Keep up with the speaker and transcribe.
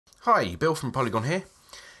Hi, Bill from Poliigon here.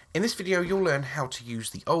 In this video you'll learn how to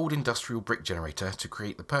use the old industrial brick generator to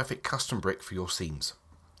create the perfect custom brick for your scenes.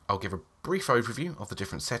 I'll give a brief overview of the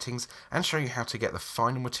different settings and show you how to get the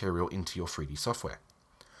final material into your 3D software.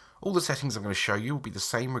 All the settings I'm going to show you will be the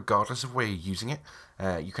same regardless of where you're using it.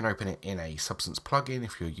 You can open it in a Substance plugin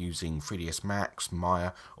if you're using 3ds Max,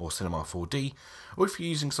 Maya or Cinema 4D, or if you're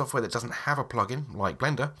using software that doesn't have a plugin like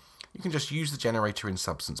Blender, you can just use the generator in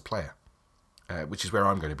Substance Player. Which is where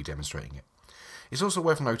I'm going to be demonstrating it. It's also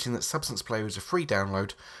worth noting that Substance Player is a free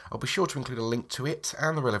download. I'll be sure to include a link to it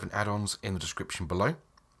and the relevant add-ons in the description below.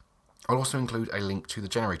 I'll also include a link to the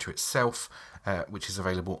generator itself, which is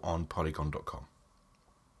available on Poliigon.com.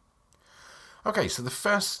 Okay, so the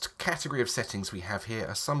first category of settings we have here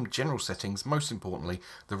are some general settings, most importantly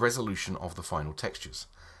the resolution of the final textures.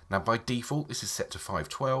 Now by default this is set to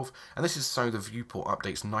 512, and this is so the viewport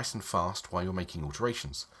updates nice and fast while you're making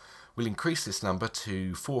alterations. We'll increase this number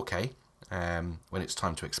to 4K when it's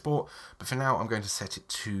time to export, but for now I'm going to set it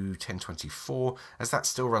to 1024 as that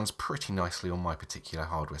still runs pretty nicely on my particular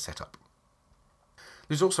hardware setup.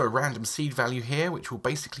 There's also a random seed value here which will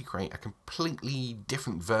basically create a completely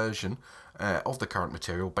different version of the current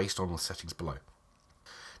material based on the settings below.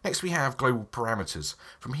 Next we have global parameters.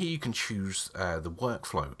 From here you can choose the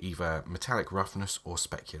workflow, either metallic roughness or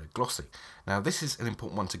specular glossy. Now this is an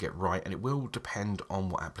important one to get right and it will depend on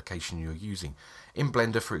what application you're using. In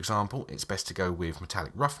Blender for example it's best to go with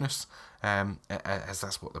metallic roughness as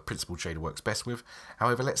that's what the principal shader works best with.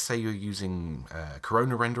 However, let's say you're using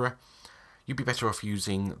Corona renderer, you'd be better off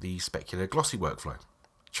using the specular glossy workflow.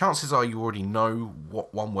 Chances are you already know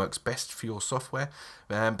what one works best for your software,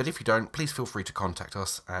 but if you don't, please feel free to contact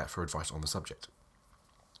us for advice on the subject.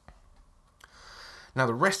 Now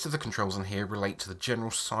the rest of the controls on here relate to the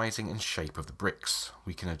general sizing and shape of the bricks.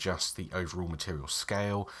 We can adjust the overall material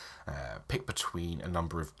scale, pick between a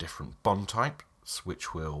number of different bond types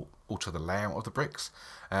which will alter the layout of the bricks.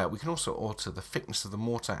 We can also alter the thickness of the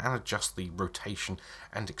mortar and adjust the rotation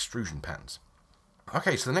and extrusion patterns.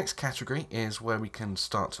 Okay, so the next category is where we can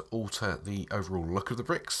start to alter the overall look of the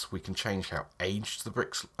bricks. We can change how aged the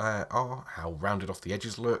bricks are, how rounded off the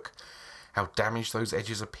edges look, how damaged those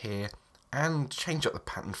edges appear, and change up the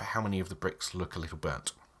pattern for how many of the bricks look a little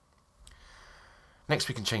burnt. Next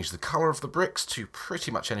we can change the colour of the bricks to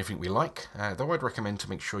pretty much anything we like, though I'd recommend to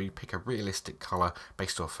make sure you pick a realistic colour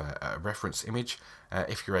based off a reference image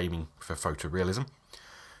if you're aiming for photorealism.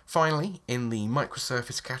 Finally, in the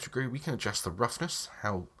microsurface category, we can adjust the roughness,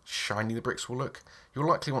 how shiny the bricks will look. You'll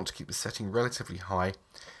likely want to keep the setting relatively high,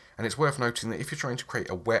 and it's worth noting that if you're trying to create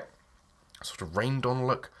a wet, sort of rained-on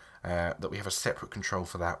look, that we have a separate control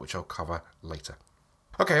for that, which I'll cover later.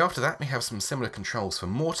 Okay, after that we have some similar controls for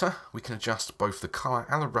mortar. We can adjust both the colour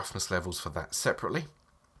and the roughness levels for that separately.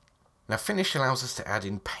 Now Finish allows us to add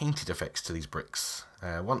in painted effects to these bricks.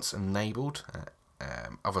 Once enabled,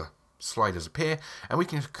 other sliders appear and we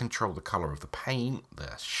can control the colour of the paint,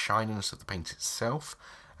 the shininess of the paint itself,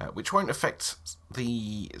 which won't affect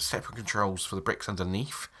the separate controls for the bricks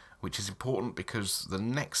underneath, which is important because the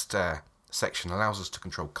next section allows us to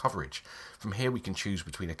control coverage. From here we can choose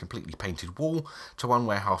between a completely painted wall to one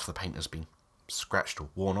where half the paint has been scratched or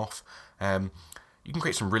worn off. You can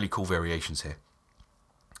create some really cool variations here.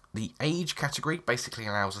 The age category basically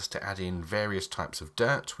allows us to add in various types of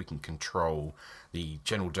dirt. We can control the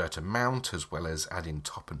general dirt amount as well as add in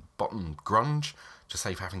top and bottom grunge to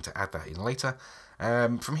save having to add that in later.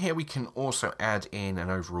 From here we can also add in an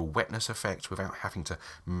overall wetness effect without having to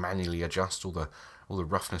manually adjust all the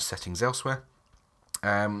roughness settings elsewhere.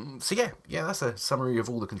 So yeah, that's a summary of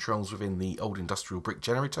all the controls within the old industrial brick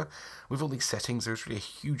generator. With all these settings there's really a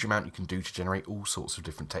huge amount you can do to generate all sorts of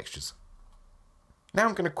different textures. Now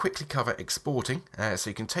I'm going to quickly cover exporting, so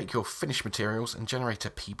you can take your finished materials and generate a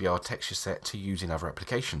PBR texture set to use in other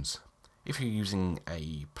applications. If you're using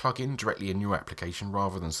a plugin directly in your application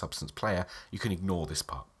rather than Substance Player, you can ignore this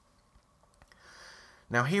part.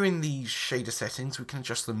 Now here in these shader settings we can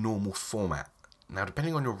adjust the normal format. Now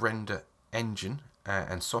depending on your render engine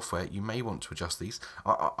and software you may want to adjust these.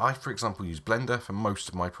 I for example use Blender for most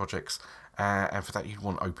of my projects and for that you'd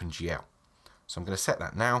want OpenGL. So I'm going to set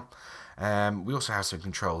that now. We also have some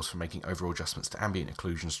controls for making overall adjustments to ambient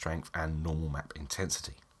occlusion strength and normal map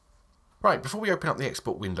intensity. Right, before we open up the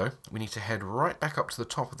export window, we need to head right back up to the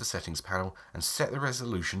top of the settings panel and set the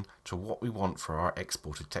resolution to what we want for our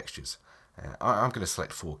exported textures. I'm going to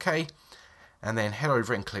select 4K and then head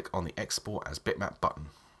over and click on the Export as Bitmap button.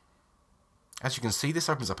 As you can see, this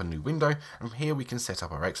opens up a new window and from here we can set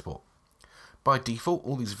up our export. By default,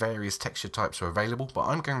 all these various texture types are available, but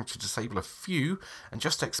I'm going to disable a few and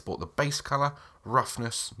just export the base color,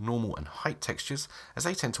 roughness, normal and height textures, as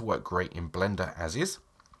they tend to work great in Blender as is.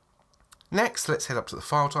 Next, let's head up to the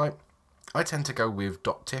file type. I tend to go with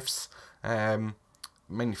 .tiffs,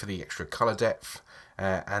 mainly for the extra color depth,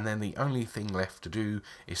 and then the only thing left to do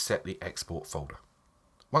is set the export folder.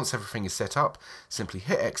 Once everything is set up, simply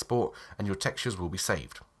hit export and your textures will be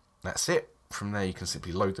saved. That's it. From there you can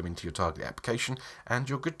simply load them into your target application and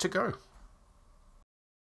you're good to go.